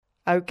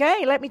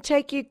Okay, let me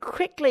take you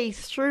quickly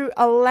through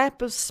a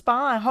lap of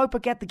Spa. I hope I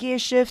get the gear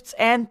shifts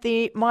and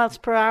the miles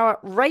per hour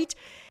right.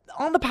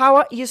 On the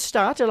power, you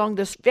start along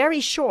this very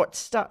short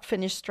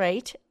start-finish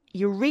straight.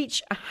 You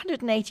reach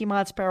 180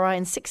 miles per hour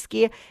in sixth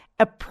gear,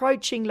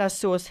 approaching La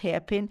Source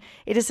hairpin.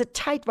 It is a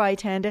tight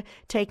right-hander,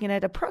 taken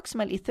at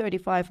approximately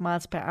 35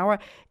 miles per hour.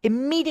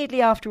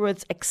 Immediately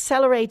afterwards,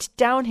 accelerate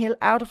downhill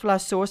out of La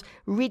Source,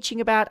 reaching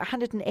about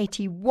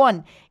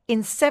 181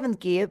 in seventh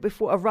gear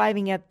before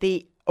arriving at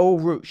the Eau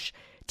Rouge.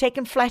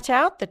 Taken flat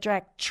out, the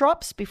track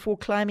drops before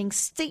climbing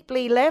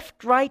steeply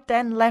left, right,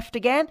 then left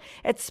again.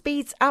 It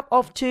speeds up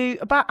off to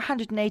about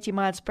 180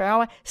 miles per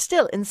hour,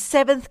 still in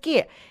seventh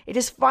gear. It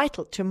is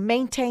vital to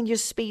maintain your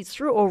speed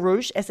through Eau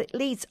Rouge as it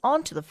leads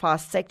onto the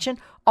fast section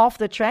of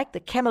the track, the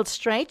Camel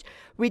Straight,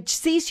 which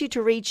sees you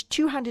to reach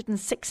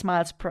 206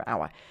 miles per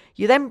hour.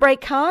 You then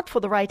brake hard for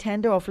the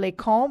right-hander of Les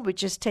Combes,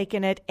 which is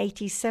taken at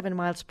 87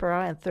 miles per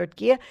hour in third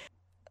gear.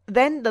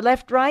 Then the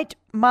left-right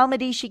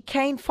Malmedy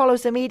chicane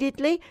follows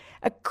immediately.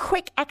 A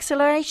quick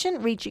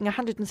acceleration reaching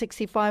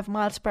 165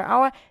 miles per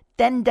hour,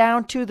 then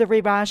down to the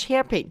Rivage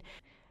hairpin.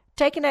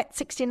 Taken at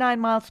 69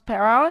 miles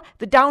per hour,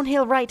 the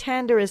downhill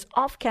right-hander is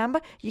off camber.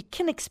 You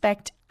can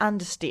expect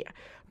understeer.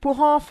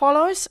 Pouhon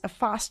follows, a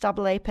fast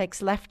double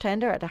apex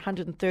left-hander at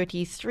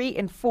 133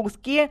 in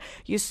fourth gear.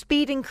 Your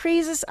speed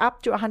increases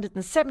up to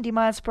 170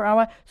 miles per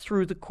hour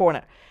through the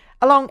corner.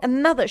 Along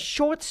another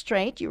short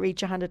straight, you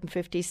reach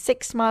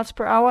 156 miles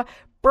per hour,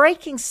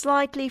 braking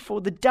slightly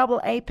for the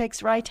double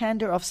apex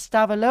right-hander of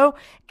Stavelot,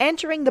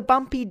 entering the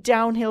bumpy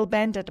downhill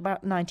bend at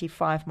about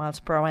 95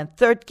 miles per hour in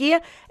third gear,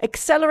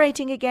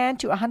 accelerating again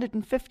to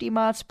 150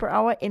 miles per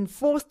hour in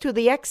fourth to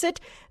the exit,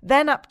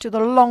 then up to the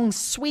long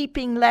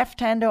sweeping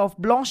left-hander of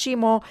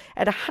Blanchimont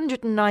at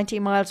 190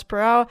 miles per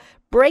hour,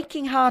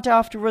 braking hard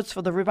afterwards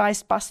for the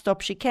revised bus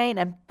stop chicane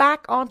and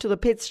back onto the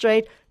pit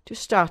straight to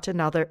start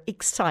another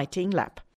exciting lap.